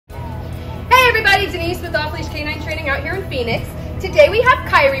everybody, Denise with Off Leash Canine Training out here in Phoenix. Today we have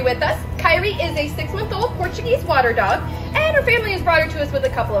Kairi with us. Kairi is a 6-month-old Portuguese water dog, and her family has brought her to us with a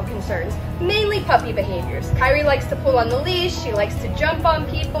couple of concerns, mainly puppy behaviors. Kairi likes to pull on the leash, she likes to jump on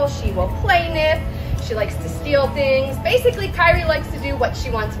people, she will play nip, she likes to steal things. Basically, Kairi likes to do what she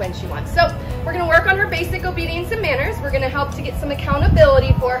wants when she wants. So we're gonna work on her basic obedience and manners. We're gonna help to get some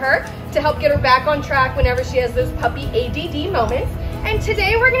accountability for her to help get her back on track whenever she has those puppy ADD moments. And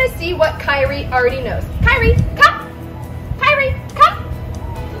today we're gonna see what Kairi already knows. Kairi, come! Kairi, come!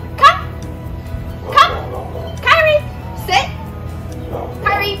 Come! Come! Kairi, sit!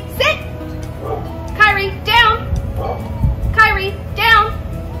 Kairi, sit! Kairi, down! Kairi, down!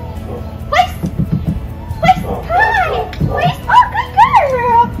 Place! Place! Hi! Place! Oh, good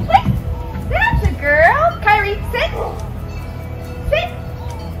girl! Place! That's a girl! Kairi, sit! Sit!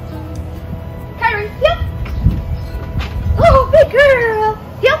 Kairi, yep! Oh, good girl!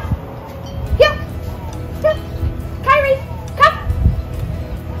 Yep! Yep! Yep! Kairi, come!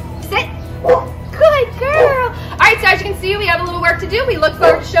 Sit! Good girl! Alright, so as you can see, we have a little work to do. We look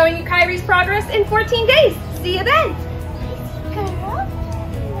forward to showing you Kairi's progress in 14 days. See you then!